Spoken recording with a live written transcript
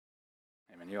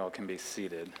You all can be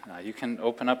seated. You can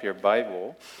open up your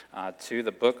Bible to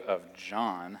the book of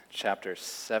John, chapter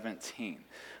 17.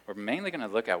 We're mainly going to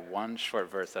look at one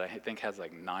short verse that I think has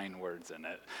like 9 words in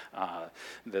it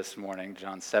this morning,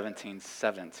 John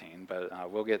 17:17,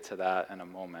 but we'll get to that in a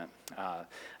moment. I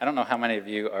don't know how many of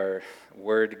you are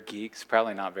word geeks,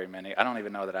 probably not very many. I don't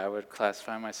even know that I would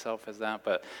classify myself as that,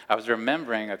 but I was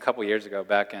remembering a couple years ago,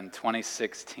 back in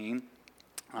 2016,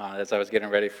 as I was getting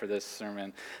ready for this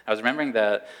sermon, I was remembering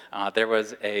that there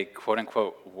was a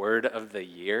quote-unquote word of the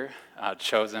year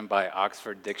chosen by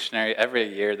Oxford Dictionary.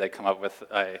 Every year they come up with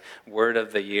a word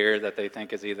of the year that they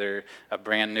think is either a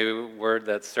brand new word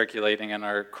that's circulating in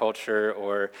our culture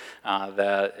or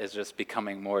that is just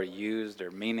becoming more used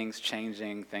or meanings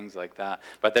changing, things like that.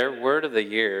 But their word of the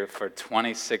year for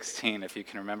 2016, if you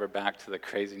can remember back to the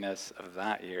craziness of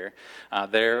that year,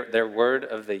 their word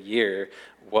of the year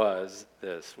was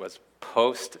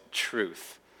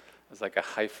post-truth. It's like a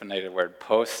hyphenated word,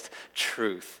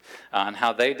 post-truth. And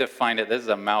how they defined it, this is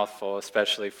a mouthful,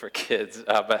 especially for kids,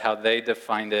 but how they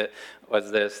defined it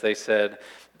was this. They said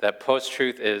that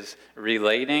post-truth is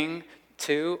relating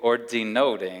to or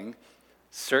denoting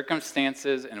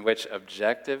circumstances in which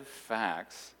objective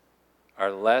facts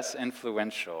are less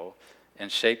influential in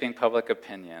shaping public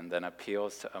opinion than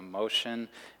appeals to emotion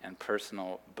and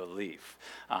personal belief.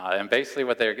 And basically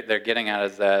what they're getting at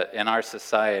is that in our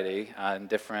society, in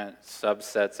different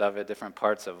subsets of it, different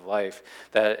parts of life,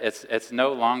 that it's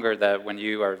no longer that when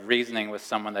you are reasoning with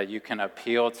someone that you can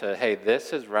appeal to, hey,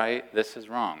 this is right, this is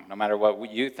wrong. No matter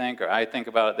what you think or I think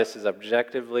about it, this is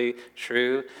objectively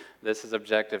true, this is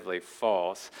objectively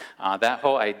false. That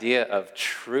whole idea of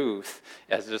truth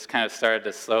has just kind of started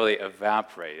to slowly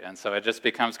evaporate. And so it just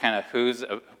becomes kind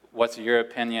of what's your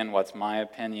opinion, what's my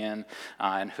opinion,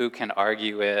 and who can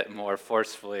argue it more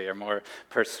forcefully or more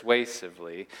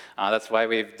persuasively. That's why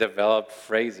we've developed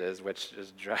phrases which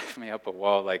just drive me up a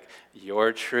wall, like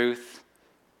your truth,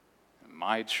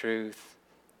 my truth,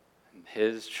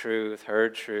 his truth, her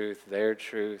truth, their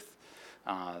truth.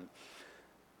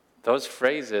 Those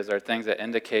phrases are things that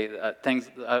indicate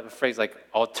a phrase like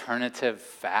alternative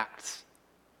facts,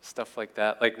 stuff like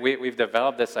that. Like we've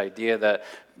developed this idea that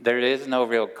there is no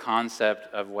real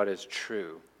concept of what is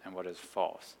true and what is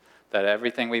false. That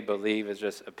everything we believe is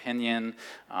just opinion.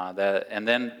 And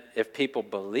then if people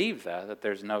believe that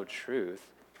there's no truth,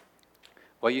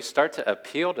 what you start to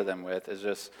appeal to them with is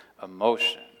just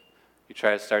emotion. You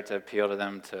try to start to appeal to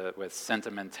them with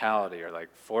sentimentality or like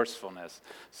forcefulness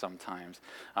sometimes,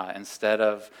 instead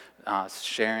of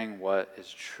sharing what is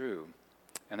true.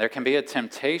 And there can be a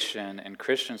temptation in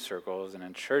Christian circles and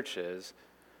in churches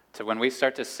to, when we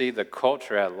start to see the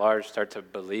culture at large start to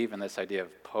believe in this idea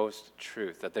of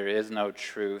post-truth, that there is no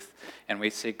truth, and we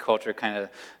see culture kind of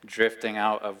drifting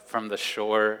out from the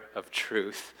shore of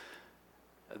truth.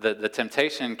 The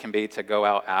temptation can be to go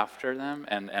out after them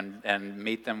and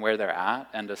meet them where they're at,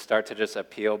 and to start to just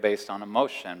appeal based on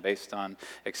emotion, based on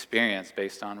experience,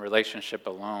 based on relationship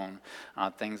alone,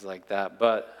 things like that.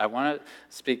 But I want to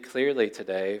speak clearly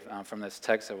today from this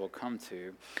text that we'll come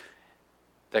to,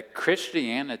 that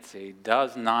Christianity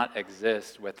does not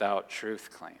exist without truth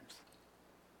claims.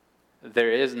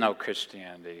 There is no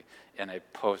Christianity in a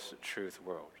post-truth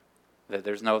world.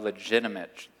 There's no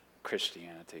legitimate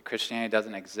Christianity. Christianity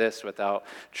doesn't exist without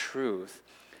truth.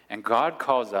 And God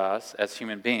calls us as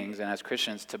human beings and as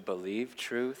Christians to believe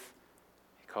truth.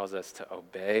 He calls us to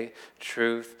obey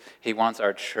truth. He wants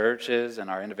our churches and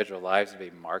our individual lives to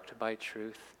be marked by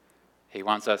truth. He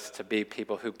wants us to be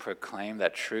people who proclaim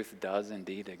that truth does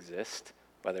indeed exist,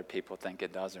 whether people think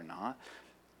it does or not.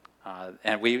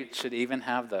 And we should even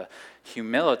have the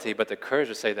humility, but the courage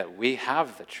to say that we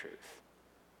have the truth,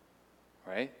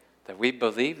 right? That we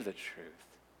believe the truth,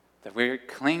 that we're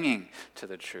clinging to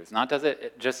the truth. Not does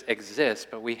it just exist,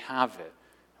 but we have it.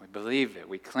 We believe it.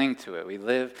 We cling to it. We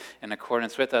live in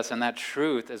accordance with us, and that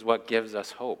truth is what gives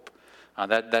us hope.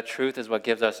 That truth is what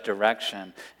gives us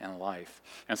direction in life.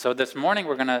 And so this morning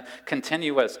we're going to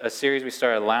continue a series we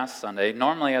started last Sunday.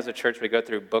 Normally as a church we go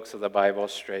through books of the Bible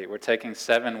straight. We're taking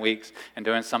 7 weeks and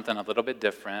doing something a little bit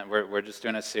different. We're just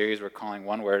doing a series we're calling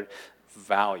one word,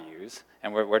 values.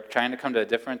 And we're trying to come to a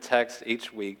different text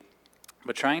each week,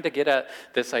 but trying to get at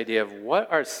this idea of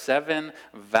what are 7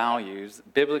 values,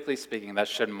 biblically speaking, that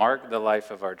should mark the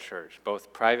life of our church,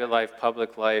 both private life,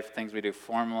 public life, things we do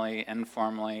formally,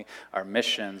 informally, our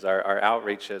missions, our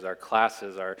outreaches, our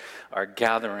classes, our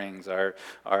gatherings, our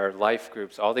life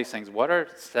groups, all these things. What are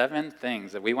 7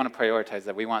 things that we want to prioritize,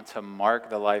 that we want to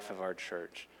mark the life of our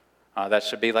church? That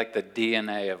should be like the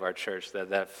DNA of our church,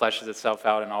 that fleshes itself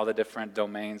out in all the different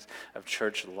domains of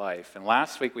church life. And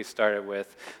last week we started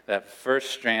with that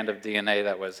first strand of DNA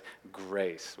that was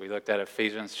grace. We looked at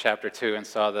Ephesians chapter 2 and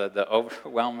saw the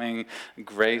overwhelming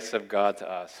grace of God to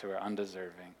us who are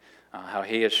undeserving. How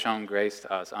he has shown grace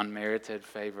to us, unmerited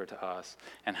favor to us,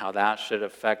 and how that should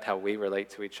affect how we relate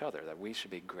to each other, that we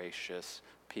should be gracious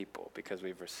people because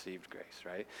we've received grace,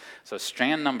 right? So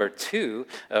strand number 2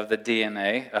 of the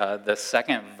DNA, the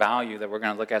second value that we're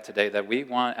going to look at today, that we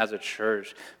want as a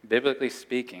church, biblically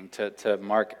speaking, to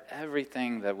mark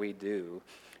everything that we do,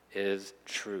 is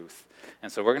truth.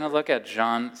 And so we're going to look at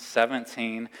John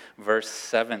 17, verse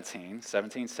 17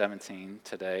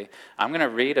 today. I'm going to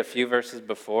read a few verses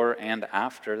before and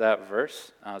after that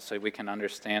verse so we can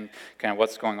understand kind of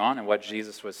what's going on and what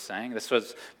Jesus was saying. This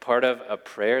was part of a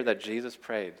prayer that Jesus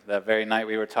prayed that very night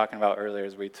we were talking about earlier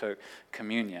as we took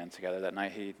communion together. That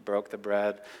night he broke the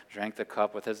bread, drank the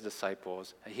cup with his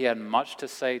disciples. He had much to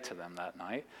say to them that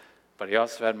night, but he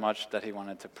also had much that he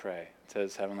wanted to pray to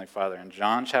his heavenly Father. And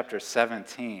John chapter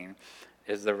 17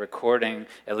 is the recording,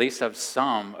 at least of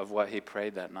some of what he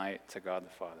prayed that night to God the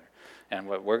Father. And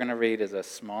what we're going to read is a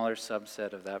smaller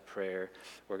subset of that prayer.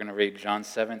 We're going to read John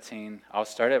 17. I'll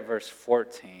start at verse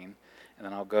 14, and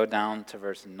then I'll go down to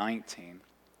verse 19.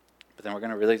 But then we're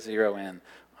going to really zero in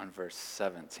on verse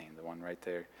 17, the one right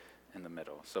there in the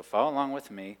middle. So follow along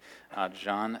with me,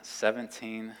 John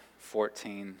 17,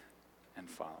 14, and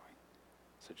following.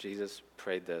 So Jesus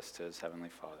prayed this to his heavenly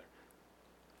Father.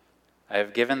 I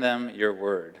have given them your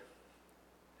word,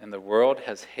 and the world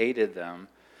has hated them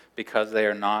because they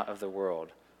are not of the world,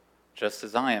 just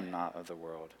as I am not of the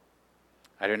world.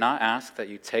 I do not ask that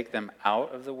you take them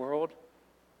out of the world,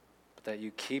 but that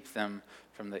you keep them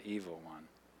from the evil one.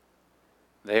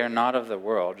 They are not of the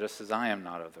world, just as I am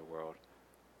not of the world.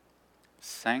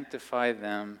 Sanctify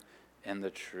them in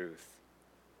the truth.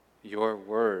 Your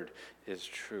word is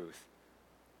truth.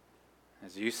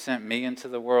 As you sent me into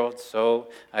the world, so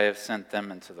I have sent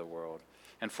them into the world.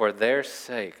 And for their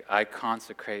sake I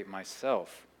consecrate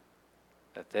myself,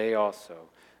 that they also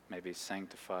may be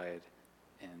sanctified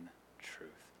in truth.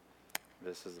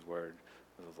 This is the word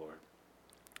of the Lord.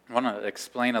 I want to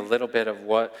explain a little bit of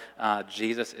what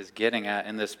Jesus is getting at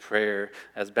in this prayer,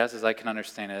 as best as I can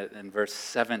understand it, in verse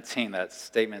 17, that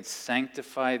statement,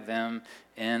 sanctify them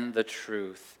in the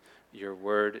truth. Your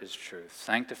word is truth.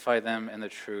 Sanctify them in the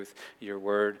truth. Your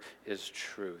word is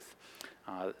truth.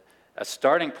 A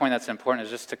starting point that's important is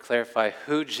just to clarify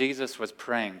who Jesus was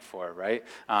praying for, right?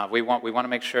 We want to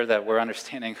make sure that we're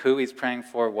understanding who he's praying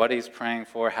for, what he's praying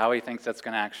for, how he thinks that's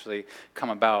going to actually come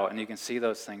about. And you can see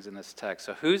those things in this text.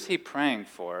 So who's he praying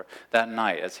for that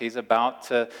night as he's about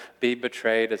to be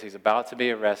betrayed, as he's about to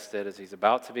be arrested, as he's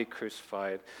about to be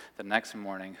crucified the next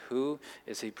morning? Who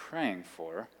is he praying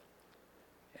for?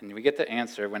 And we get the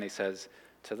answer when he says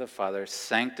to the Father,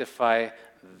 sanctify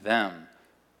them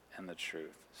in the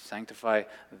truth. Sanctify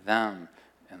them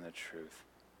in the truth.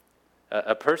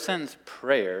 A person's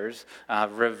prayers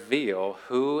reveal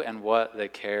who and what they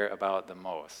care about the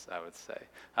most, I would say.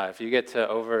 If you get to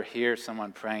overhear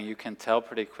someone praying, you can tell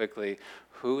pretty quickly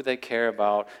who they care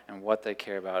about and what they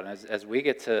care about. And as we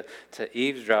get to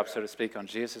eavesdrop, so to speak, on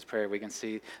Jesus' prayer, we can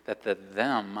see that the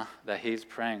them that he's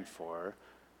praying for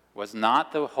was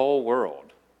not the whole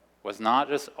world, was not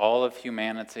just all of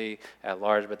humanity at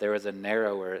large, but there was a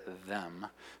narrower them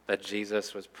that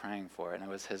Jesus was praying for, and it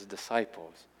was his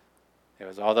disciples. It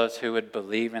was all those who would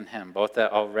believe in him, both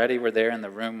that already were there in the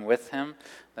room with him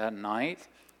that night,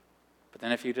 but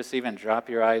then if you just even drop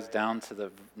your eyes down to the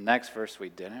next verse we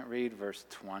didn't read, verse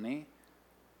 20,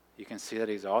 you can see that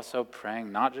he's also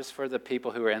praying not just for the people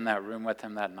who were in that room with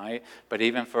him that night, but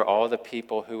even for all the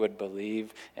people who would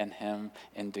believe in him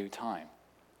in due time.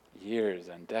 Years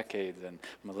and decades and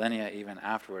millennia even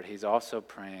afterward, he's also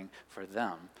praying for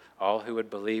them, all who would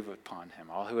believe upon him,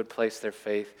 all who would place their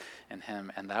faith in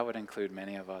him, and that would include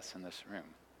many of us in this room,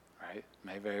 right?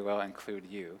 May very well include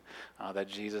you, that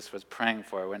Jesus was praying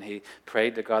for when he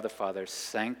prayed to God the Father,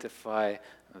 sanctify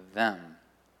them.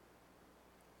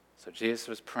 So Jesus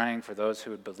was praying for those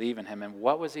who would believe in him. And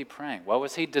what was he praying? What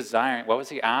was he desiring? What was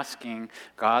he asking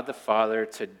God the Father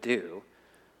to do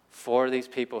for these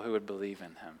people who would believe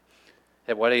in him?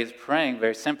 And what he's praying,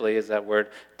 very simply, is that word,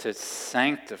 to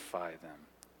sanctify them.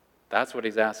 That's what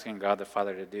he's asking God the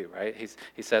Father to do, right?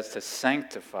 He says to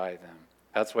sanctify them.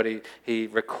 That's what he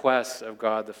requests of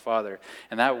God the Father.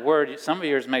 And that word, some of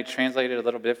yours may translate it a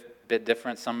little bit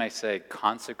different. Some may say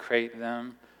consecrate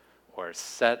them, or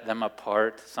set them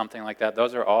apart, something like that.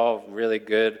 Those are all really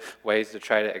good ways to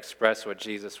try to express what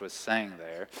Jesus was saying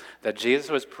there. That Jesus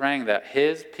was praying that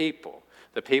his people,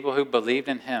 the people who believed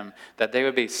in him, that they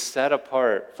would be set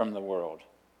apart from the world,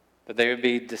 that they would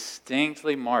be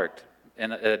distinctly marked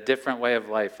in a different way of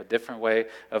life, a different way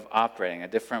of operating, a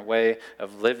different way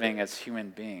of living as human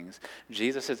beings.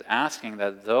 Jesus is asking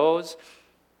that those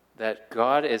that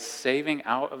God is saving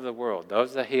out of the world,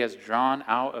 those that he has drawn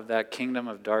out of that kingdom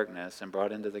of darkness and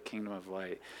brought into the kingdom of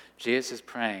light, Jesus is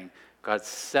praying, God,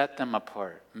 set them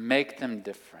apart, make them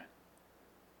different.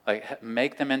 Like,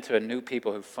 make them into a new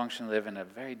people who function and live in a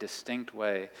very distinct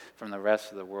way from the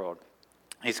rest of the world.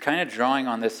 He's kind of drawing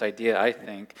on this idea, I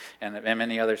think, and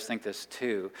many others think this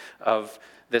too, of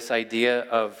this idea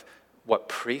of what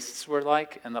priests were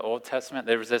like in the Old Testament.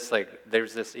 There's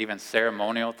this even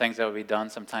ceremonial things that would be done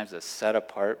sometimes to set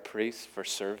apart priests for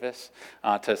service,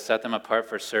 to set them apart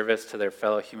for service to their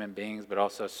fellow human beings, but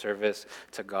also service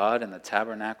to God in the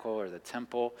tabernacle or the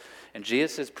temple. And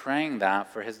Jesus is praying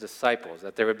that for his disciples,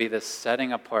 that there would be this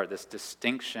setting apart, this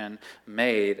distinction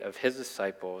made of his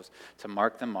disciples to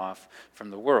mark them off from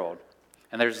the world.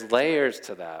 And there's layers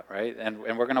to that, right? And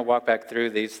we're going to walk back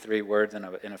through these three words in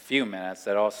a few minutes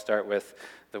that all start with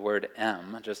the word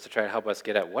M, just to try to help us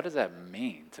get at what does that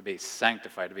mean, to be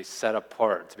sanctified, to be set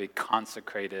apart, to be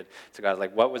consecrated to God?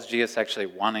 Like, what was Jesus actually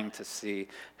wanting to see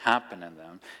happen in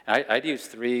them? And I'd use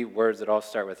three words that all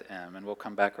start with M, and we'll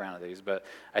come back around to these. But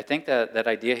I think that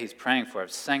idea he's praying for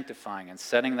of sanctifying and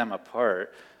setting them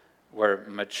apart were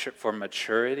for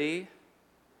maturity,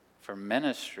 for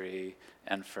ministry,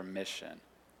 and for mission.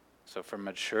 So for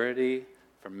maturity,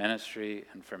 for ministry,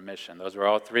 and for mission. Those were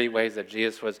all three ways that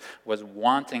Jesus was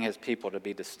wanting his people to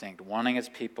be distinct, wanting his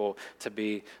people to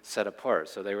be set apart.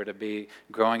 So they were to be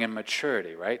growing in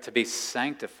maturity, right? To be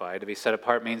sanctified, to be set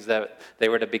apart means that they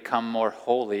were to become more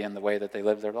holy in the way that they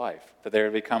lived their life, that they were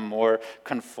to become more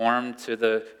conformed to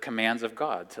the commands of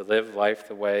God, to live life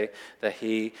the way that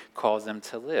he calls them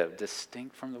to live,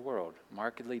 distinct from the world,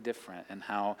 markedly different in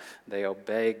how they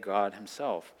obey God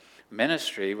himself.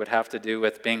 Ministry would have to do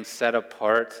with being set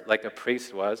apart, like a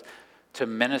priest was, to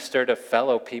minister to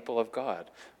fellow people of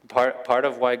God. Part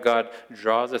of why God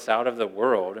draws us out of the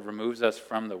world and removes us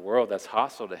from the world that's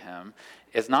hostile to him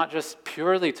is not just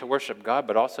purely to worship God,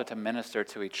 but also to minister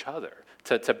to each other,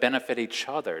 to benefit each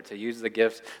other, to use the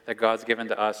gifts that God's given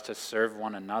to us to serve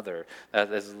one another.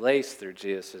 That is laced through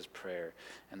Jesus' prayer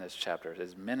in this chapter,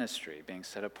 his ministry, being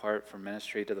set apart for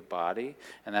ministry to the body.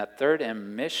 And that third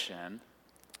M, mission,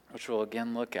 which we'll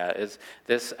again look at, is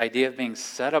this idea of being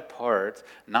set apart,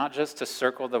 not just to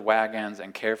circle the wagons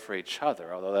and care for each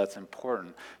other, although that's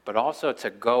important, but also to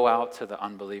go out to the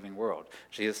unbelieving world.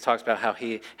 Jesus talks about how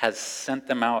he has sent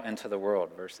them out into the world,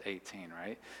 verse 18,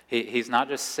 right? He's not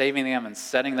just saving them and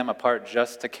setting them apart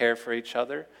just to care for each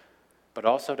other, but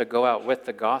also to go out with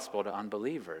the gospel to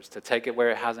unbelievers, to take it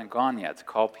where it hasn't gone yet, to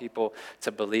call people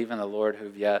to believe in the Lord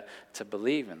who've yet to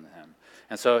believe in him.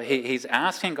 And so he's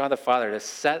asking God the Father to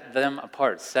set them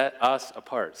apart, set us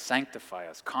apart, sanctify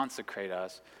us, consecrate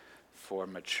us for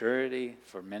maturity,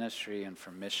 for ministry, and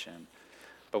for mission.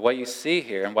 But what you see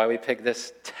here, and why we pick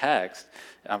this text,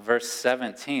 verse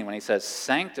 17, when he says,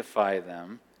 sanctify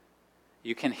them,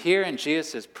 you can hear in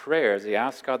Jesus' prayer, as he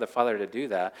asks God the Father to do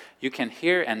that, you can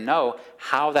hear and know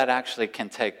how that actually can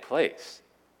take place,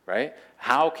 right?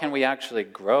 How can we actually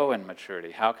grow in maturity?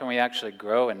 How can we actually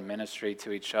grow in ministry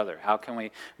to each other? How can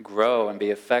we grow and be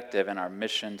effective in our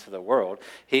mission to the world?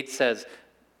 He says,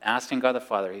 asking God the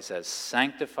Father, he says,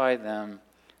 sanctify them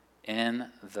in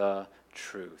the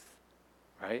truth,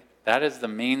 right? That is the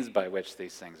means by which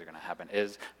these things are going to happen,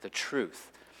 is the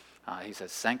truth. He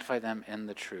says, sanctify them in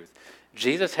the truth.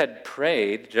 Jesus had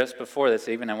prayed just before this,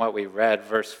 even in what we read,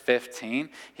 verse 15,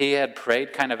 he had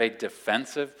prayed kind of a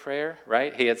defensive prayer,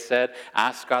 right? He had said,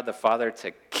 ask God the Father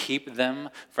to keep them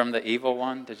from the evil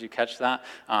one. Did you catch that?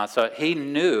 So he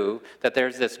knew that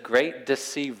there's this great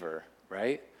deceiver,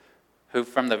 right? Who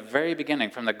from the very beginning,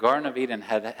 from the Garden of Eden,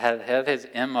 had his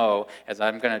MO as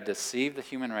I'm going to deceive the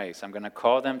human race. I'm going to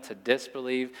call them to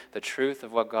disbelieve the truth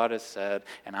of what God has said,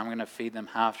 and I'm going to feed them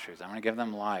half-truths. I'm going to give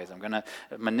them lies. I'm going to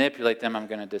manipulate them. I'm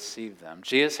going to deceive them.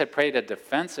 Jesus had prayed a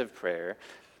defensive prayer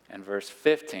in verse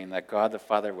 15 that God the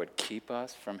Father would keep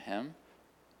us from him,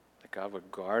 that God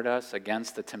would guard us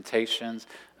against the temptations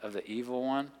of the evil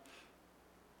one.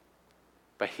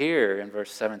 But here in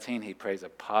verse 17, he prays a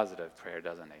positive prayer,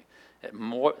 doesn't he?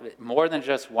 More than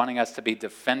just wanting us to be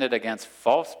defended against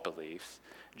false beliefs,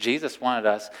 Jesus wanted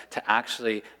us to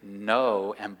actually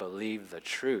know and believe the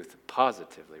truth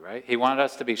positively, right? He wanted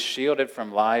us to be shielded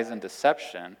from lies and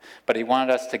deception, but he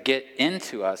wanted us to get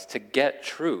into us, to get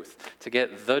truth, to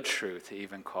get the truth, he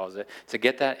even calls it, to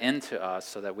get that into us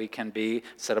so that we can be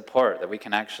set apart, that we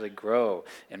can actually grow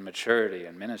in maturity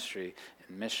and ministry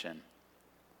and mission.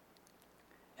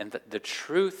 And the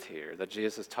truth here that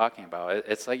Jesus is talking about,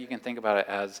 it's like you can think about it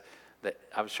as,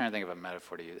 I was trying to think of a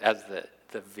metaphor to use, as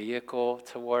the vehicle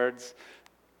towards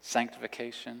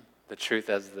sanctification, the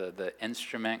truth as the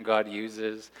instrument God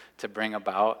uses to bring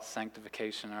about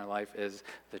sanctification in our life is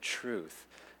the truth.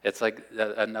 It's like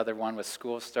another one with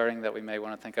school starting that we may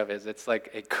want to think of is it's like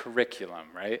a curriculum,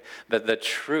 right? That the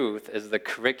truth is the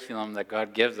curriculum that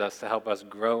God gives us to help us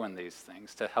grow in these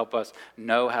things, to help us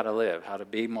know how to live, how to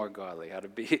be more godly, how to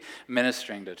be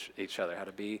ministering to each other, how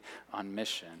to be on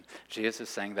mission. Jesus is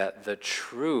saying that the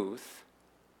truth,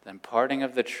 the imparting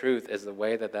of the truth is the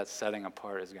way that setting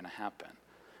apart is going to happen.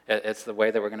 It's the way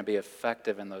that we're going to be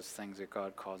effective in those things that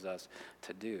God calls us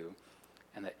to do.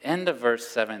 And the end of verse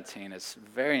 17 is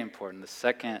very important, the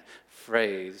second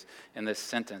phrase in this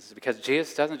sentence, because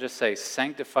Jesus doesn't just say,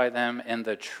 sanctify them in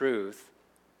the truth.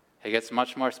 He gets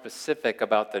much more specific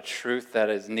about the truth that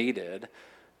is needed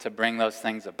to bring those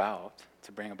things about,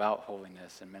 to bring about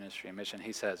holiness and ministry and mission.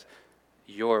 He says,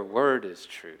 your word is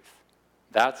truth.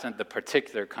 That's the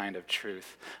particular kind of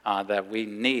truth that we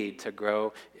need to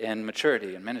grow in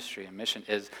maturity and ministry and mission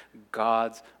is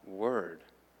God's word.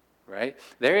 Right?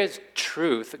 There is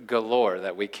truth galore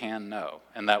that we can know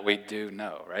and that we do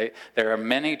know, right? There are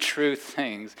many true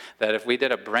things that if we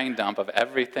did a brain dump of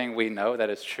everything we know that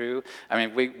is true, I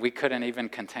mean, we couldn't even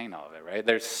contain all of it, right?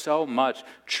 There's so much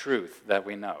truth that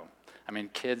we know. I mean,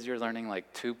 kids, you're learning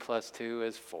like 2 + 2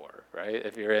 is 4, right?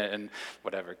 If you're in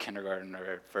whatever, kindergarten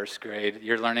or first grade,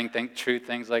 you're learning true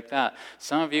things like that.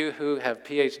 Some of you who have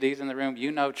PhDs in the room,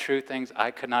 you know true things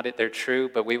I could not, they're true,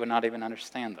 but we would not even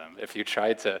understand them if you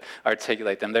tried to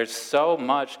articulate them. There's so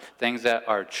much things that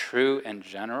are true in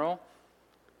general.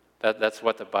 That's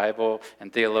what the Bible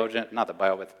and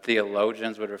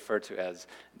theologians would refer to as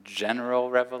general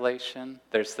revelation.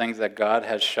 There's things that God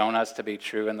has shown us to be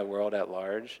true in the world at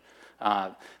large.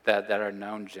 That are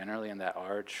known generally and that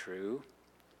are true.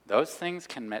 Those things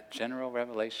general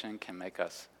revelation can make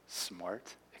us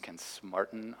smart. It can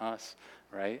smarten us,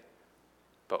 right?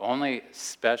 But only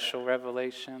special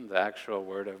revelation, the actual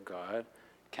word of God,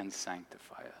 can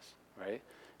sanctify us, right?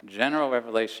 General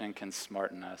revelation can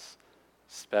smarten us.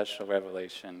 Special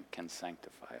revelation can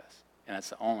sanctify us. And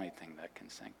it's the only thing that can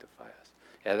sanctify us.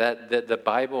 Yeah, the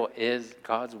Bible is,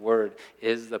 God's word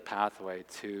is the pathway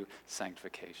to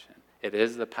sanctification. It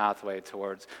is the pathway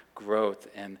towards growth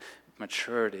and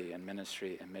maturity and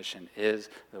ministry and mission is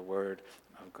the word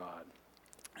of God.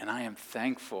 And I am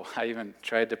thankful. I even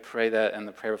tried to pray that in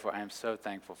the prayer before. I am so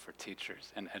thankful for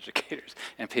teachers and educators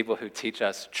and people who teach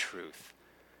us truth.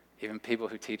 Even people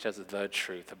who teach us the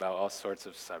truth about all sorts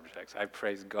of subjects. I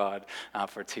praise God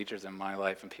for teachers in my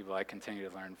life and people I continue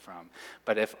to learn from.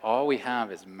 But if all we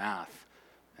have is math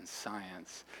and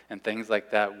science and things like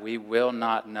that, we will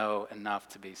not know enough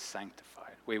to be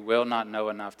sanctified. We will not know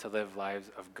enough to live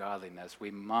lives of godliness. We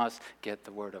must get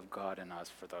the word of God in us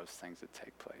for those things to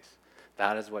take place.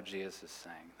 That is what Jesus is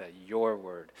saying, that your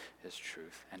word is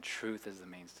truth, and truth is the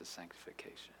means to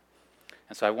sanctification.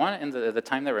 And so I want, in the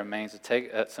time that remains, to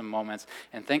take some moments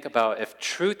and think about if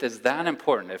truth is that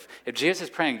important, if Jesus is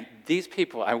praying, these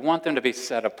people, I want them to be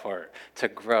set apart, to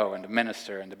grow and to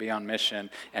minister and to be on mission,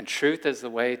 and truth is the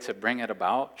way to bring it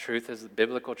about.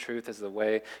 Biblical truth is the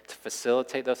way to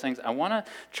facilitate those things. I want to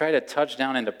try to touch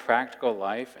down into practical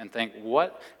life and think,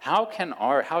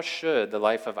 how should the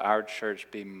life of our church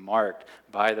be marked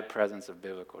by the presence of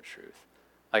biblical truth?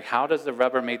 Like, how does the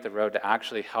rubber meet the road to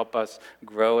actually help us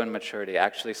grow in maturity,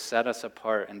 actually set us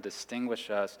apart and distinguish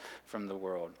us from the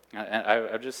world? And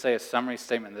I'll just say a summary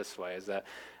statement this way, is that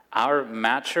our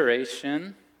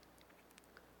maturation,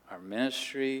 our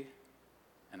ministry,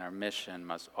 and our mission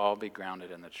must all be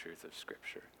grounded in the truth of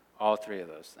Scripture. All three of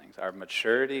those things. Our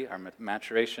maturity, our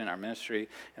maturation, our ministry,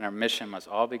 and our mission must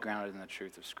all be grounded in the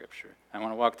truth of Scripture. I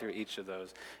want to walk through each of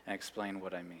those and explain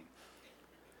what I mean.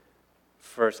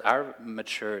 First, our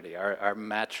maturity, our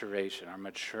maturation, our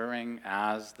maturing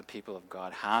as the people of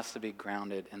God has to be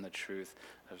grounded in the truth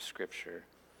of Scripture.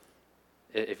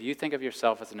 If you think of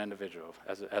yourself as an individual,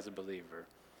 as a believer,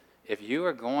 if you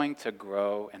are going to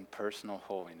grow in personal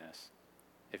holiness,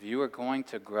 if you are going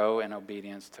to grow in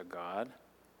obedience to God,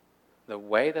 the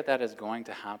way that is going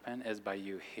to happen is by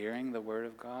you hearing the Word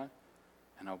of God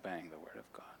and obeying the Word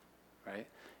of God, right?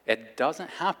 It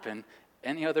doesn't happen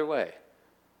any other way.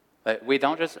 Like, we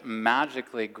don't just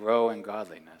magically grow in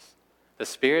godliness. The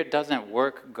Spirit doesn't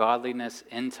work godliness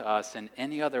into us in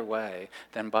any other way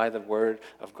than by the Word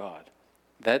of God.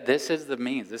 That this is the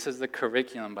means, this is the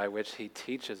curriculum by which he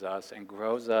teaches us and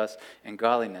grows us in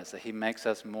godliness, that he makes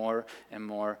us more and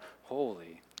more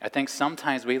holy. I think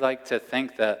sometimes we like to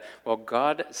think that, well,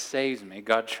 God saves me,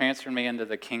 God transferred me into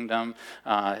the kingdom,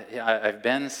 I've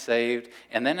been saved,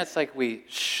 and then it's like we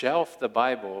shelf the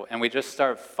Bible and we just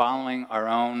start following our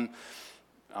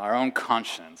own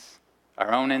conscience,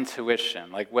 our own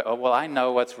intuition. Like, well, I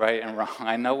know what's right and wrong.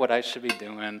 I know what I should be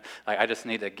doing. Like, I just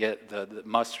need to get the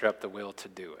muster up the will to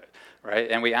do it, right?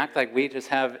 And we act like we just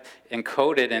have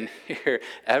encoded in here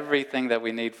everything that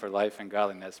we need for life and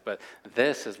godliness. But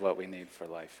this is what we need for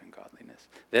life and godliness.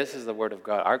 This is the Word of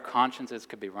God. Our consciences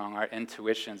could be wrong. Our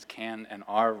intuitions can and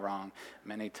are wrong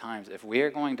many times. If we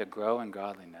are going to grow in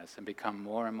godliness and become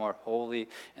more and more holy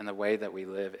in the way that we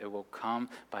live, it will come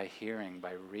by hearing,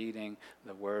 by reading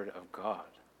the Word of God.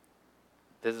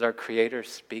 This is our Creator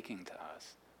speaking to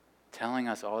us, telling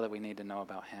us all that we need to know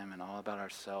about Him and all about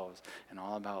ourselves and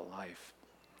all about life.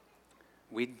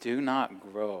 We do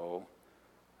not grow,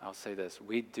 I'll say this,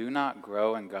 we do not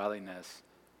grow in godliness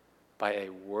by a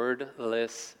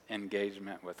wordless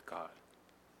engagement with God.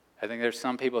 I think there's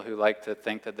some people who like to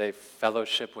think that they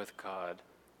fellowship with God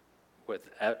with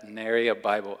nary a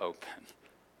Bible open.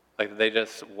 Like they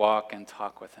just walk and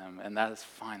talk with Him, and that is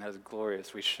fine, that is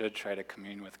glorious. We should try to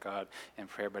commune with God in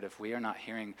prayer, but if we are not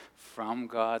hearing from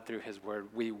God through His Word,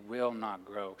 we will not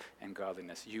grow in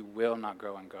godliness. You will not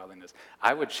grow in godliness.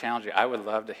 I would challenge you, I would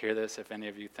love to hear this if any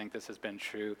of you think this has been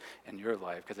true in your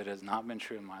life, because it has not been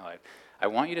true in my life. I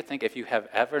want you to think if you have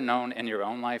ever known in your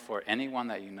own life or anyone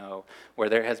that you know where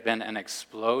there has been an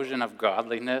explosion of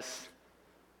godliness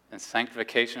and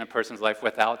sanctification in a person's life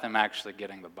without them actually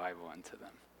getting the Bible into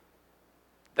them.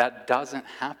 That doesn't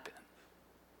happen.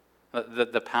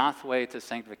 The pathway to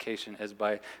sanctification is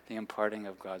by the imparting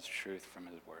of God's truth from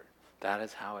His Word. That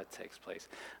is how it takes place.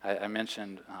 I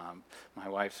mentioned my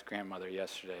wife's grandmother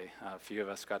yesterday. A few of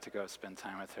us got to go spend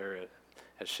time with her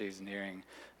as she's nearing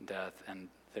death, and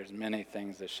there's many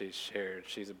things that she's shared.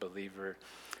 She's a believer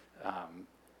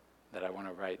that I want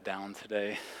to write down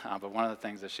today. But one of the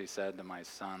things that she said to my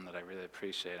son that I really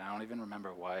appreciate, I don't even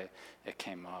remember why it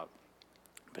came up.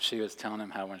 But she was telling him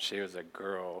how when she was a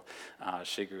girl,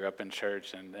 she grew up in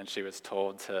church and she was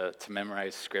told to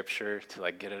memorize scripture, to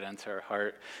like get it into her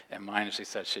heart and mind. And she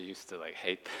said she used to like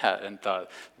hate that and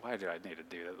thought, why do I need to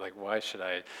do that? Like, why should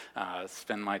I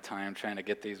spend my time trying to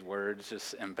get these words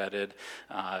just embedded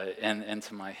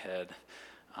into my head?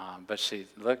 But she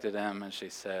looked at him and she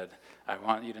said, I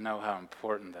want you to know how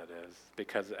important that is,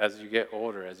 because as you get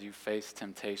older, as you face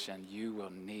temptation, you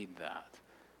will need that.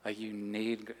 Like you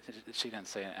need, she didn't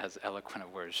say it as eloquent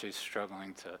of words. She's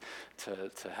struggling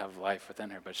to have life within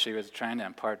her. But she was trying to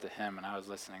impart to him, and I was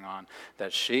listening on,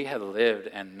 that she had lived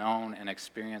and known and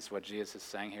experienced what Jesus is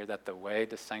saying here, that the way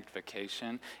to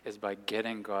sanctification is by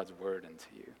getting God's word into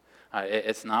you.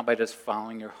 It's not by just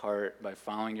following your heart, by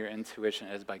following your intuition.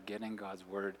 It is by getting God's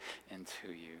word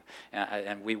into you.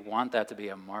 And we want that to be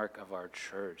a mark of our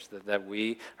church, that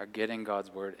we are getting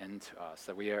God's word into us,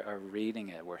 that we are reading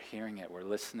it, we're hearing it, we're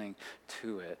listening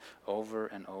to it over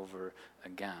and over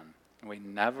again. We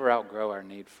never outgrow our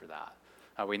need for that.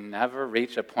 We never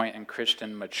reach a point in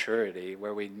Christian maturity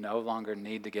where we no longer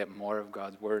need to get more of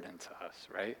God's word into us,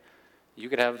 right? You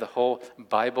could have the whole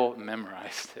Bible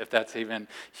memorized, if that's even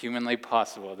humanly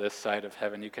possible this side of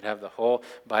heaven. You could have the whole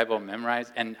Bible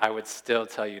memorized, and I would still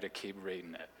tell you to keep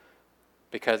reading it.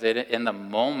 Because it, in the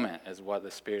moment, is what the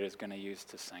Spirit is going to use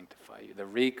to sanctify you. The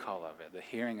recall of it, the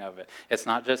hearing of it. It's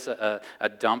not just a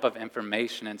dump of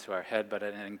information into our head, but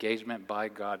an engagement by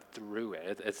God through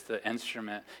it. It's the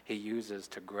instrument He uses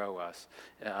to grow us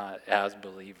as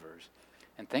believers.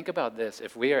 And think about this.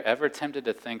 If we are ever tempted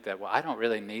to think that, well, I don't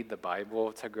really need the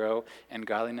Bible to grow in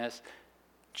godliness,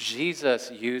 Jesus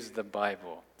used the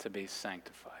Bible to be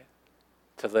sanctified,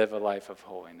 to live a life of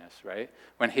holiness, right?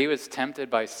 When He was tempted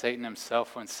by Satan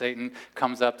himself, when Satan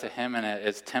comes up to Him and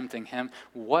is tempting Him,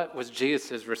 what was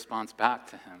Jesus' response back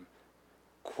to Him?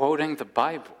 Quoting the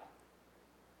Bible.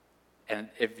 And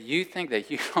if you think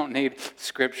that you don't need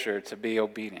Scripture to be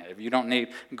obedient, if you don't need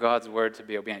God's Word to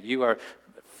be obedient, you are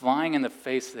flying in the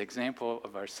face of the example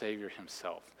of our Savior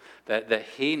Himself, that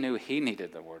He knew He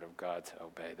needed the Word of God to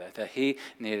obey, that He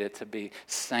needed to be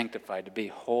sanctified, to be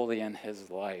holy in His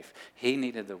life. He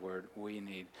needed the Word, we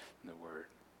need the Word.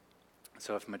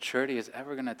 So if maturity is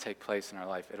ever going to take place in our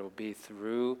life, it will be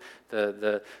through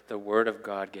the Word of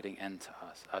God getting into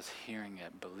us hearing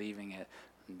it, believing it,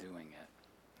 and doing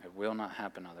it. It will not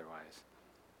happen otherwise.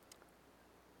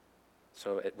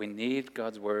 So we need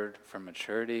God's word for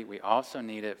maturity. We also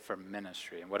need it for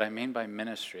ministry. And what I mean by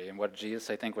ministry, and what Jesus,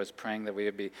 I think, was praying that we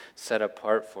would be set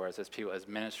apart for as people, is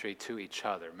ministry to each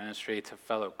other, ministry to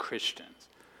fellow Christians.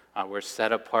 We're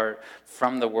set apart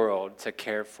from the world to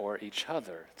care for each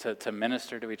other, to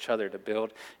minister to each other, to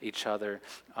build each other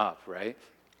up, right?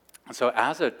 So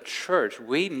as a church,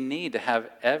 we need to have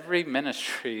every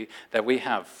ministry that we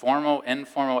have, formal,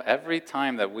 informal, every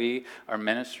time that we are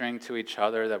ministering to each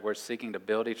other, that we're seeking to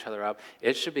build each other up,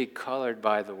 it should be colored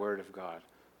by the Word of God.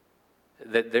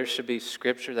 That there should be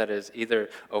scripture that is either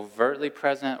overtly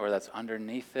present or that's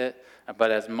underneath it, but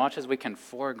as much as we can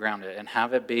foreground it and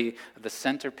have it be the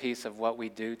centerpiece of what we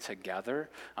do together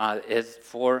is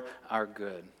for our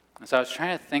good. And so I was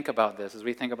trying to think about this as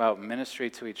we think about ministry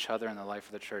to each other in the life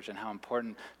of the church and how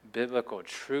important biblical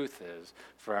truth is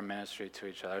for our ministry to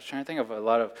each other. I was trying to think of a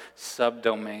lot of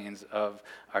subdomains of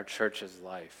our church's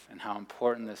life and how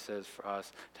important this is for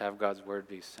us to have God's word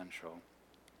be central.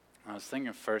 I was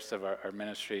thinking first of our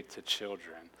ministry to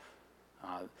children.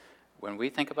 When we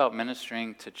think about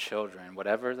ministering to children,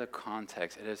 whatever the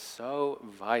context, it is so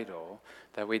vital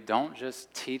that we don't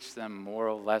just teach them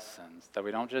moral lessons, that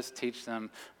we don't just teach them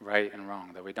right and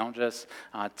wrong, that we don't just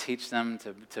teach them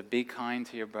to be kind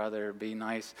to your brother, be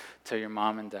nice to your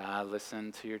mom and dad,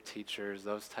 listen to your teachers,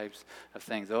 those types of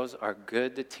things. Those are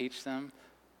good to teach them,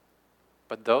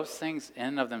 but those things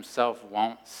in of themselves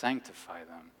won't sanctify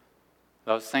them.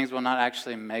 Those things will not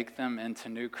actually make them into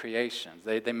new creations.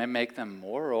 They may make them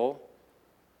moral,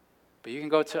 but you can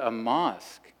go to a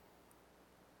mosque,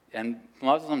 and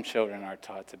Muslim children are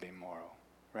taught to be moral,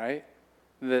 right?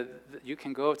 You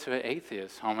can go to an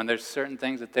atheist home, and there's certain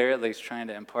things that they're at least trying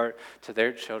to impart to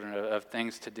their children of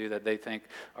things to do that they think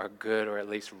are good or at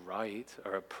least right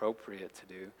or appropriate to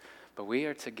do. But we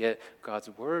are to get God's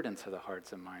word into the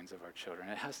hearts and minds of our children.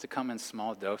 It has to come in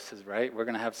small doses, right? We're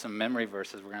going to have some memory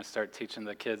verses we're going to start teaching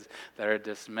the kids that are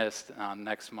dismissed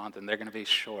next month, and they're going to be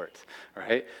short,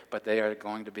 right? But they are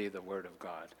going to be the word of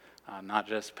God. Not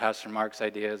just Pastor Mark's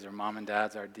ideas or mom and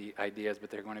dad's ideas, but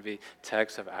they're going to be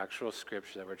texts of actual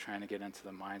scripture that we're trying to get into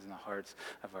the minds and the hearts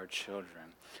of our children.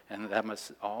 And that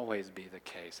must always be the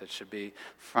case. It should be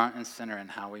front and center in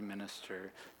how we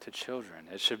minister to children.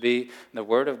 It should be, the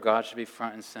Word of God should be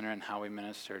front and center in how we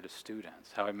minister to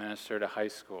students, how we minister to high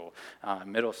school,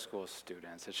 middle school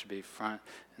students. It should be front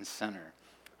and center.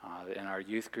 In our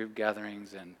youth group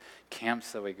gatherings and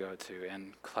camps that we go to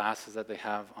and classes that they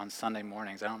have on Sunday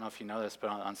mornings. I don't know if you know this, but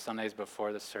on Sundays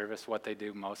before the service, what they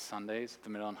do most Sundays, the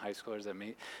middle and high schoolers that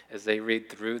meet, is they read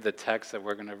through the text that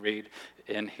we're going to read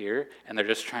in here, and they're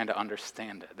just trying to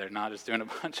understand it. They're not just doing a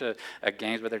bunch of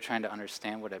games, but they're trying to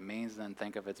understand what it means and then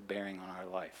think of its bearing on our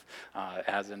life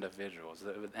as individuals.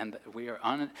 And we are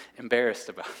unembarrassed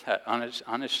about that,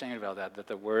 unashamed about that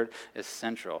the Word is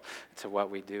central to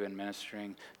what we do in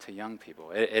ministering to young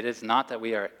people. It is not that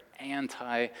we are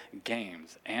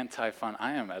anti-games, anti-fun.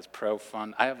 I am as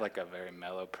pro-fun. I have like a very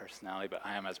mellow personality, but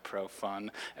I am as pro-fun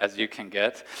as you can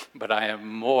get. But I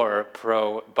am more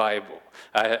pro-Bible.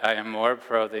 I am more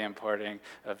pro the imparting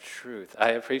of truth.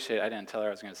 I didn't tell her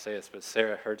I was going to say this, but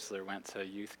Sarah Hertzler went to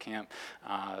youth camp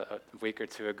a week or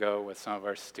two ago with some of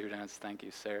our students. Thank you,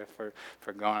 Sarah, for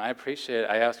going. I appreciate it.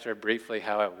 I asked her briefly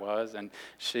how it was, and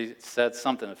she said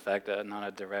something to the effect, not a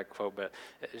direct quote, but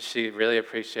she really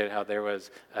appreciated how there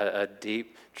was a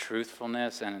deep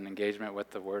truthfulness and an engagement with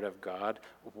the Word of God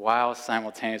while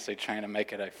simultaneously trying to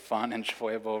make it a fun,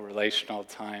 enjoyable, relational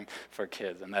time for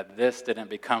kids. And that this didn't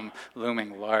become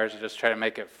looming large, just try to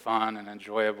make it fun and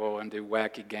enjoyable and do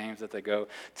wacky games that they go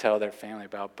tell their family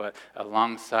about. But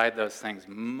alongside those things,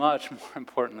 much more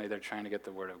importantly, they're trying to get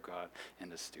the Word of God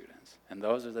into students. And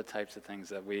those are the types of things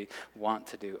that we want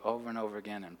to do over and over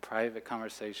again in private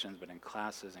conversations, but in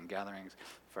classes and gatherings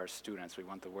for our students. We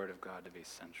want the Word of God to be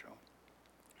central.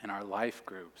 In our life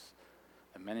groups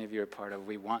that many of you are part of,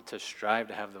 we want to strive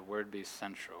to have the Word be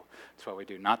central to what we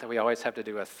do. Not that we always have to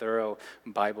do a thorough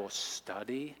Bible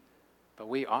study, but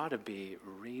we ought to be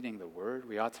reading the Word.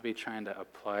 We ought to be trying to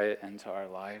apply it into our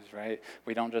lives, right?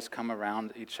 We don't just come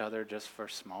around each other just for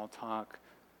small talk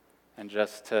and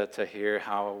just to hear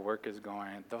how work is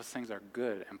going. Those things are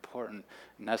good, important,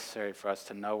 necessary for us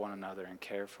to know one another and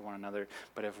care for one another.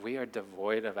 But if we are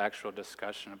devoid of actual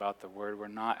discussion about the Word, we're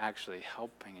not actually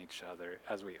helping each other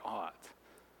as we ought.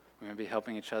 We're going to be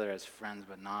helping each other as friends,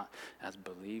 but not as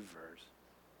believers.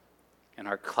 In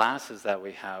our classes that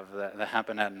we have that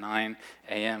happen at 9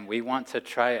 a.m., we want to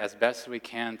try as best as we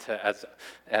can to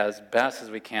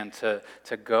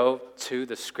go to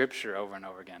the Scripture over and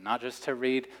over again, not just to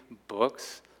read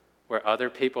books where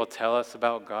other people tell us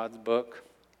about God's book,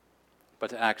 but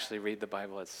to actually read the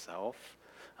Bible itself,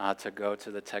 to go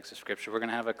to the text of Scripture. We're going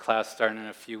to have a class starting in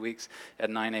a few weeks at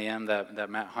 9 a.m. that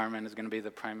Matt Harmon is going to be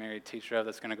the primary teacher of,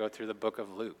 that's going to go through the book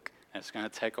of Luke. And it's going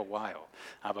to take a while,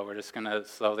 but we're just going to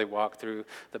slowly walk through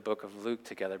the book of Luke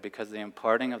together, because the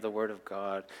imparting of the Word of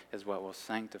God is what will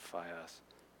sanctify us.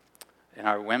 In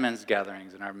our women's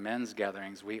gatherings, in our men's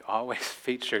gatherings, we always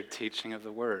feature teaching of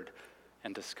the Word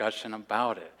and discussion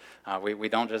about it. We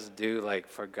don't just do, like,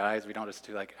 for guys, we don't just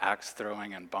do, like, axe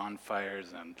throwing and bonfires,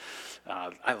 and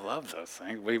I love those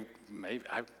things.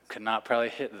 I could not probably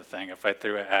hit the thing if I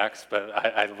threw an axe, but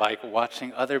I like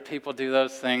watching other people do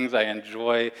those things. I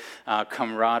enjoy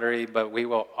camaraderie, but we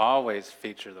will always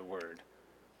feature the Word.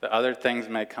 The other things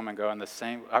may come and go. And the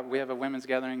same, we have a women's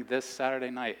gathering this Saturday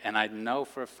night, and I know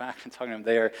for a fact, in talking to them,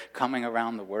 they are coming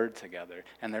around the Word together,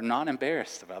 and they're not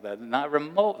embarrassed about that, not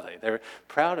remotely. They're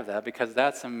proud of that, because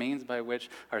that's a means by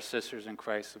which our sisters in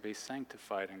Christ will be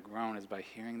sanctified and grown, is by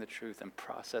hearing the truth and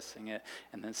processing it,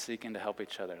 and then seeking to help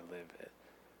each other live it.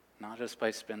 Not just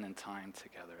by spending time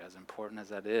together. As important as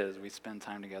that is, we spend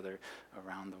time together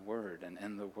around the Word and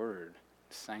in the Word.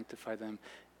 Sanctify them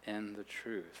in the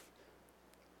truth.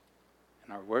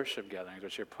 In our worship gatherings,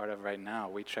 which you're part of right now,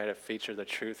 we try to feature the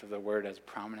truth of the Word as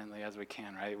prominently as we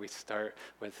can, right? We start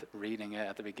with reading it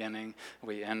at the beginning.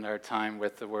 We end our time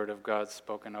with the Word of God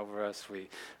spoken over us. We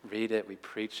read it, we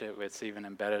preach it. It's even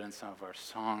embedded in some of our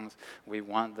songs. We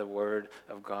want the Word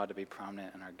of God to be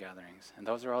prominent in our gatherings. And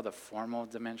those are all the formal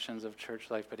dimensions of church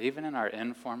life. But even in our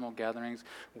informal gatherings,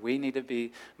 we need to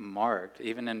be marked,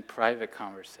 even in private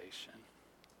conversation.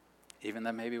 Even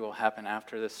that maybe will happen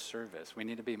after this service. We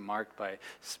need to be marked by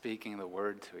speaking the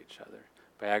Word to each other,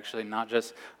 by actually not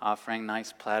just offering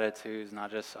nice platitudes,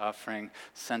 not just offering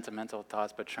sentimental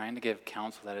thoughts, but trying to give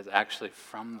counsel that is actually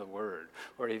from the Word,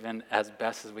 or even as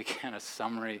best as we can, a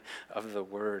summary of the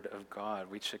Word of God.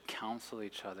 We should counsel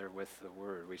each other with the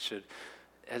Word. We should,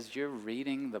 as you're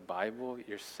reading the Bible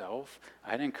yourself,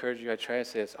 I'd encourage you, I try to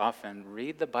say this often,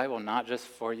 read the Bible not just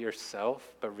for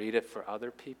yourself, but read it for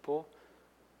other people.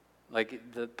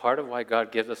 Like, the part of why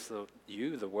God gives us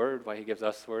the Word, why he gives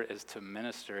us the Word, is to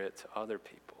minister it to other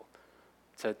people,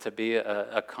 to be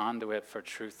a conduit for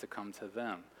truth to come to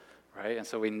them, right? And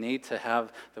so we need to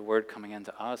have the Word coming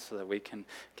into us so that we can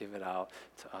give it out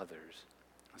to others.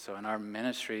 So in our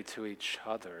ministry to each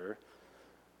other,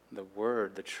 the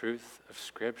Word, the truth of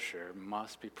Scripture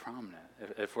must be prominent.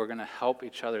 If we're going to help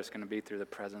each other, it's going to be through the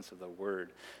presence of the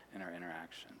Word in our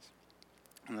interactions.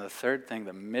 And the third thing,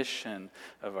 the mission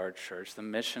of our church, the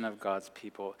mission of God's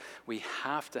people, we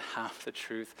have to have the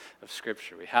truth of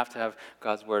Scripture. We have to have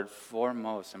God's Word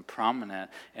foremost and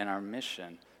prominent in our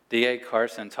mission. D.A.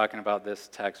 Carson, talking about this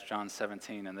text, John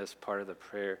 17, and this part of the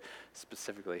prayer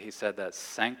specifically, he said that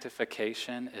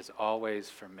sanctification is always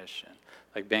for mission.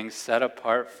 Like, being set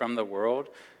apart from the world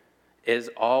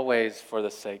is always for the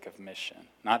sake of mission.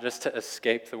 Not just to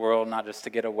escape the world, not just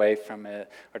to get away from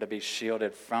it or to be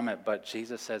shielded from it, but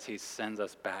Jesus says he sends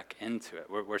us back into it.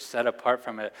 We're set apart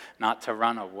from it not to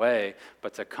run away,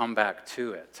 but to come back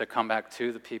to it, to come back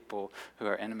to the people who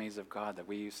are enemies of God that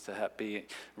we used to be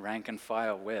rank and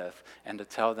file with, and to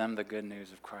tell them the good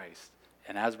news of Christ.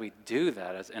 And as we do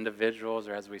that as individuals,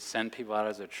 or as we send people out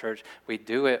as a church, we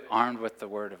do it armed with the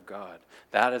Word of God.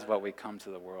 That is what we come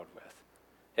to the world with.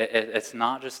 It's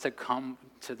not just to come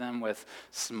to them with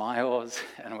smiles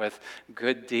and with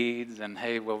good deeds and,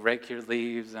 hey, we'll rake your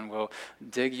leaves and we'll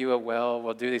dig you a well,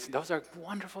 we'll do these. Those are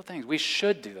wonderful things. We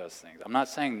should do those things. I'm not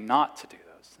saying not to do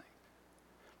those things.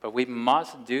 But we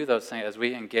must do those things as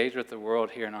we engage with the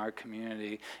world here in our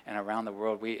community and around the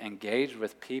world. We engage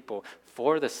with people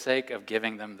for the sake of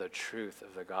giving them the truth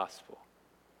of the gospel.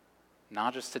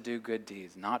 Not just to do good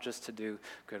deeds, not just to do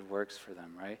good works for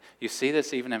them, right? You see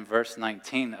this even in verse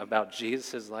 19 about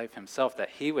Jesus' life himself, that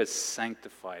he was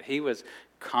sanctified. He was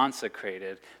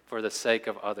consecrated for the sake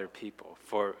of other people,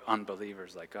 for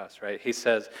unbelievers like us, right? He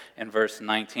says in verse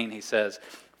 19, he says,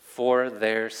 for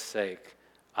their sake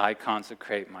I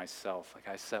consecrate myself, like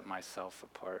I set myself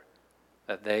apart,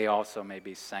 that they also may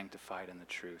be sanctified in the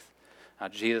truth.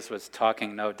 Jesus was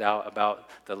talking, no doubt, about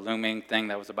the looming thing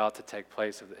that was about to take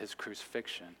place of his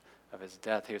crucifixion, of his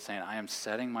death. He was saying, I am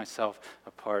setting myself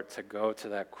apart to go to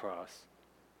that cross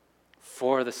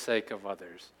for the sake of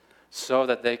others, so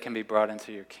that they can be brought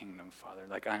into your kingdom, Father.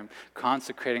 Like, I'm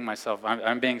consecrating myself.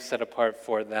 I'm being set apart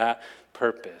for that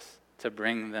purpose, to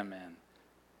bring them in.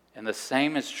 And the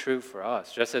same is true for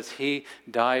us. Just as he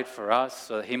died for us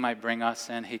so that he might bring us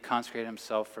in, he consecrated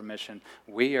himself for mission.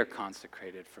 We are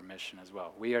consecrated for mission as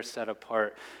well. We are set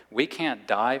apart. We can't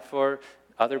die for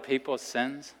other people's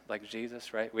sins like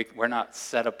Jesus, right? We're not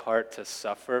set apart to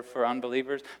suffer for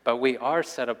unbelievers, but we are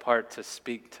set apart to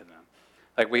speak to them.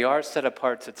 Like we are set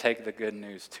apart to take the good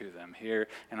news to them here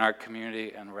in our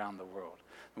community and around the world.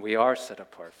 We are set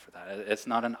apart for that. It's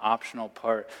not an optional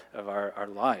part of our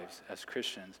lives as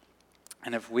Christians.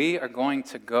 And if we are going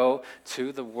to go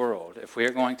to the world, if we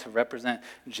are going to represent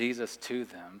Jesus to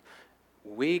them,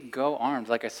 we go armed,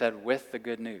 like I said, with the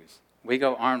good news. We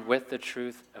go armed with the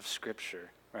truth of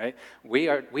Scripture, right?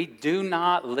 We do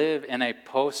not live in a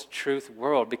post-truth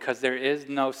world because there is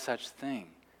no such thing,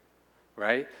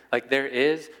 right? Like there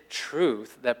is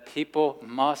truth that people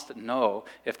must know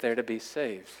if they're to be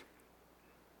saved.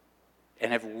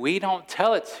 And if we don't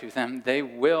tell it to them, they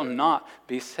will not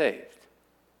be saved.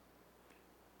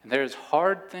 And there's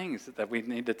hard things that we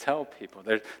need to tell people.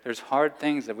 There's hard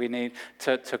things that we need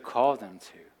to call them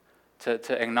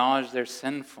to acknowledge their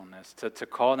sinfulness, to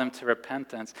call them to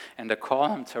repentance, and to call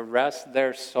them to rest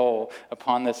their soul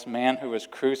upon this man who was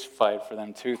crucified for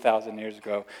them 2,000 years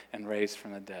ago and raised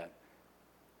from the dead.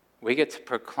 We get to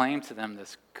proclaim to them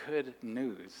this good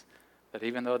news that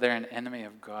even though they're an enemy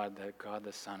of God, that God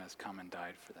the Son has come and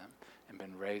died for them and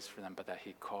been raised for them, but that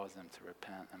he calls them to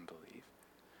repent and believe.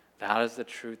 That is the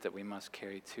truth that we must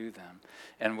carry to them.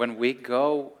 And when we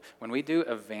do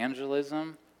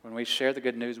evangelism, when we share the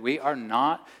good news, we are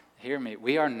not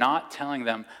telling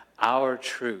them our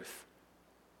truth.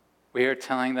 We are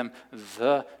telling them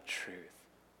the truth.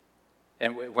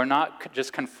 And we're not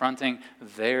just confronting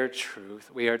their truth.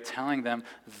 We are telling them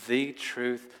the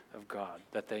truth of God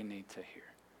that they need to hear.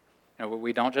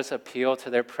 We don't just appeal to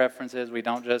their preferences. We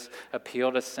don't just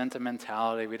appeal to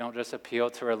sentimentality. We don't just appeal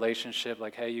to relationship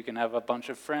like, hey, you can have a bunch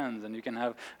of friends and you can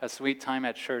have a sweet time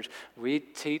at church. We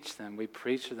teach them, we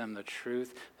preach to them the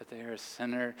truth that they are a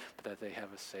sinner, but that they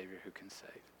have a Savior who can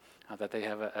save. That they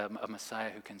have a Messiah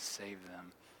who can save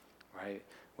them, right?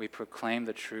 We proclaim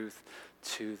the truth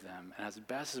to them. And as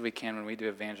best as we can when we do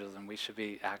evangelism, we should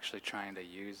be actually trying to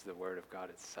use the Word of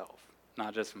God itself.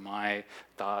 Not just my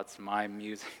thoughts, my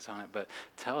musings on it, but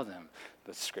tell them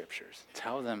the Scriptures.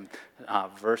 Tell them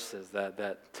verses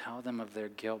that tell them of their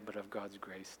guilt, but of God's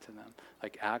grace to them.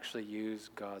 Like actually use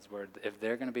God's Word. If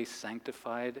they're going to be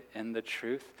sanctified in the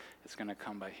truth, it's going to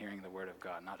come by hearing the Word of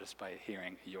God, not just by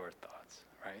hearing your thoughts,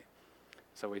 right?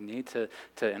 So we need to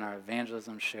in our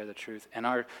evangelism, share the truth. In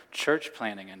our church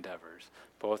planting endeavors,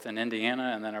 both in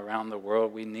Indiana and then around the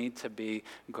world, we need to be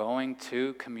going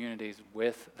to communities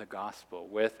with the gospel,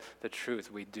 with the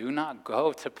truth. We do not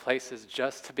go to places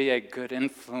just to be a good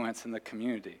influence in the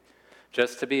community,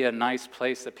 just to be a nice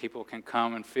place that people can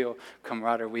come and feel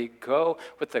camaraderie. We go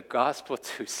with the gospel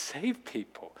to save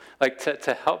people, like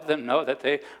to help them know that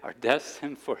they are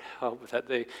destined for help, that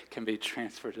they can be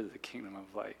transferred to the kingdom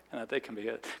of light, and that they can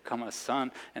become a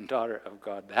son and daughter of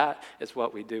God. That is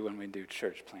what we do when we do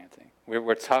church planting.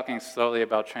 We're talking slowly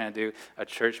about trying to do a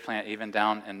church plant even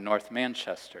down in North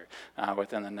Manchester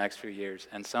within the next few years.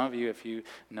 And some of you, if you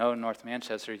know North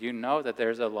Manchester, you know that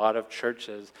there's a lot of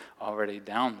churches already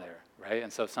down there. Right?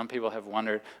 And so some people have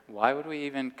wondered, why would we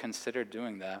even consider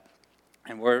doing that?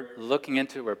 And we're looking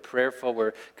into it, we're prayerful,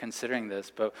 we're considering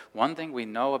this. But one thing we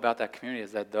know about that community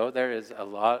is that though there is a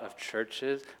lot of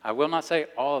churches, I will not say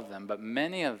all of them, but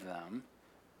many of them,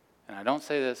 and I don't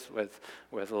say this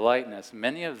with lightness,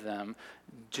 many of them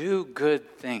do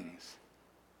good things.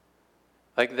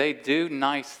 Like they do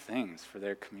nice things for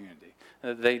their community.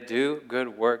 They do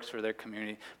good works for their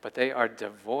community, but they are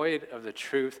devoid of the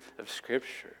truth of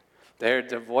Scripture. They're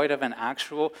devoid of an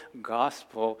actual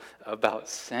gospel about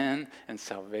sin and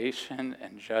salvation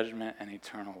and judgment and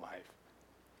eternal life.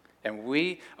 And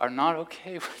we are not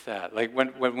okay with that. Like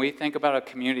when we think about a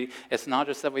community, it's not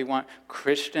just that we want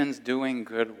Christians doing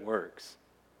good works,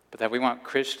 but that we want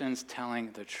Christians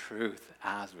telling the truth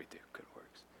as we do good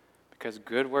works. Because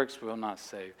good works will not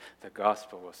save. The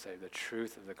gospel will save. The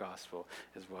truth of the gospel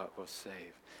is what will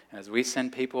save. And as we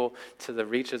send people to the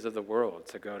reaches of the world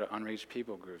to go to unreached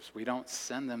people groups, we don't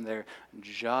send them there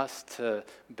just to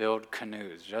build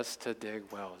canoes, just to dig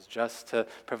wells, just to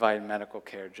provide medical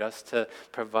care, just to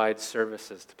provide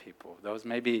services to people. Those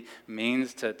may be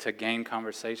means to gain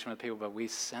conversation with people, but we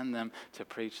send them to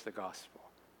preach the gospel.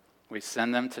 We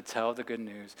send them to tell the good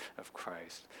news of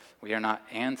Christ. We are not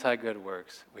anti-good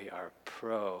works. We are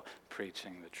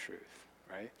pro-preaching the truth,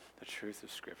 right? The truth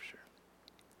of Scripture.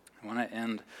 I want to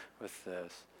end with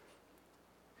this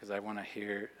because I want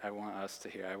us to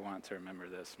hear, I want to remember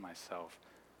this myself,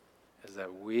 is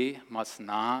that we must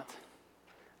not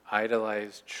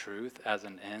idolize truth as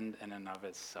an end in and of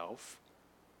itself.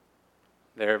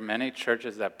 There are many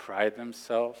churches that pride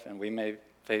themselves, and we may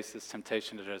face this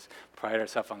temptation to just pride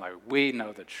ourselves on, like, we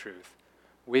know the truth.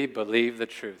 We believe the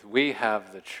truth. We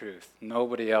have the truth.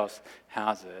 Nobody else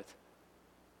has it.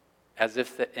 As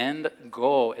if the end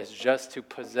goal is just to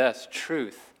possess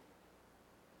truth.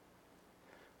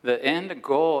 The end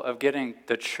goal of getting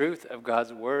the truth of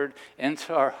God's word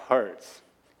into our hearts,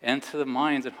 into the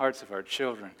minds and hearts of our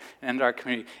children, and our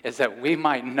community, is that we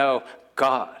might know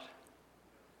God.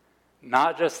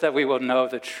 Not just that we will know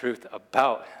the truth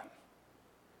about him.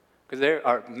 Because there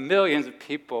are millions of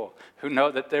people who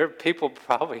know that there are people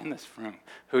probably in this room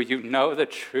who you know the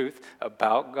truth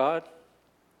about God.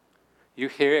 You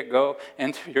hear it go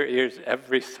into your ears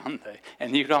every Sunday,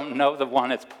 and you don't know the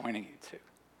one it's pointing you to.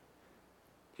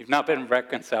 You've not been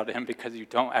reconciled to him because you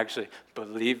don't actually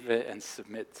believe it and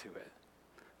submit to it.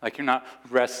 Like you're not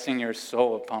resting your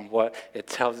soul upon what it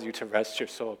tells you to rest your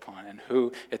soul upon and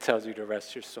who it tells you to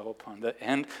rest your soul upon. The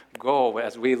end goal,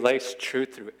 as we lace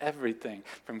truth through everything,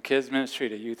 from kids ministry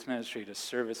to youth ministry to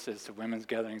services to women's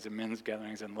gatherings and men's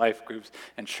gatherings and life groups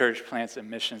and church plants and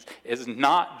missions, is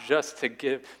not just to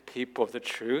give people the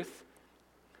truth,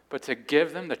 but to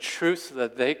give them the truth so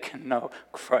that they can know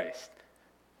Christ.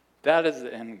 That is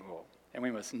the end goal. And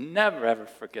we must never, ever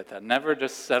forget that. Never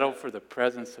just settle for the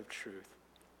presence of truth.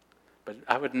 But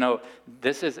I would note,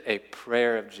 this is a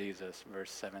prayer of Jesus,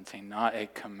 verse 17, not a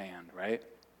command, right?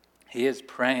 He is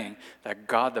praying that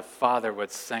God the Father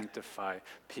would sanctify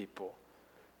people.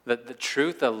 That the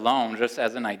truth alone, just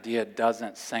as an idea,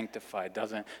 doesn't sanctify,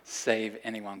 doesn't save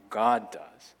anyone. God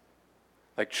does.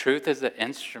 Like truth is the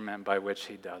instrument by which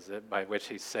he does it, by which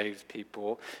he saves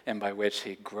people, and by which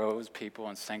he grows people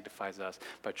and sanctifies us.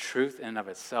 But truth in and of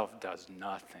itself does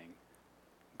nothing.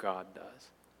 God does.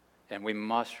 And we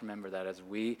must remember that as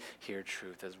we hear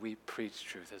truth, as we preach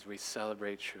truth, as we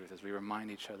celebrate truth, as we remind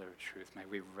each other of truth, may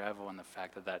we revel in the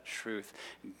fact that that truth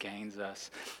gains us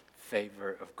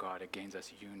favor of God. It gains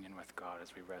us union with God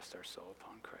as we rest our soul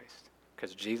upon Christ.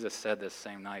 Because Jesus said this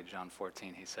same night, John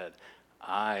 14, he said,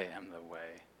 I am the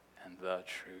way and the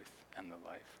truth and the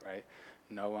life, right?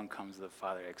 No one comes to the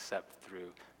Father except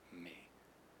through me.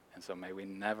 And so may we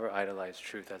never idolize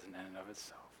truth as an end in of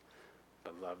itself,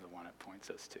 but love the one it points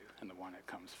us to and the one it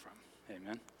comes from.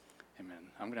 Amen? Amen.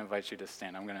 I'm going to invite you to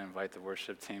stand. I'm going to invite the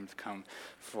worship team to come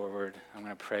forward. I'm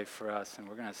going to pray for us, and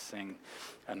we're going to sing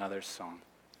another song.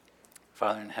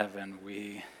 Father in heaven,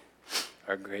 we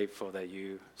are grateful that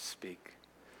you speak,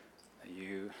 that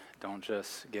you don't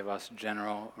just give us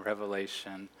general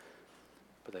revelation,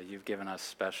 but that you've given us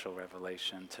special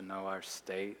revelation to know our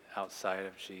state outside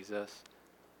of Jesus,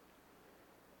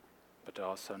 but to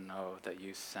also know that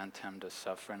you sent him to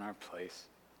suffer in our place,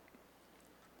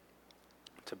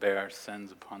 to bear our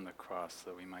sins upon the cross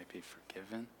so that we might be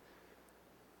forgiven,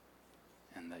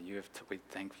 and that we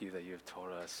thank you that you have told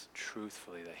us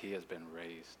truthfully that he has been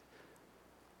raised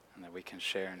and that we can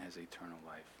share in his eternal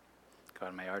life.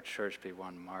 God, may our church be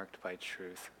one marked by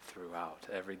truth throughout,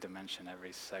 every dimension,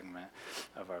 every segment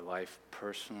of our life,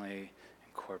 personally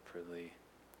and corporately.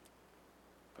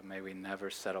 But may we never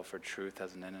settle for truth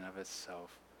as an in and of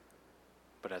itself,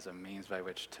 but as a means by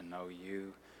which to know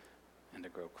you and to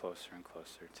grow closer and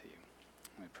closer to you.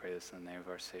 And we pray this in the name of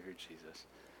our Savior Jesus.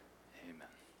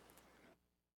 Amen.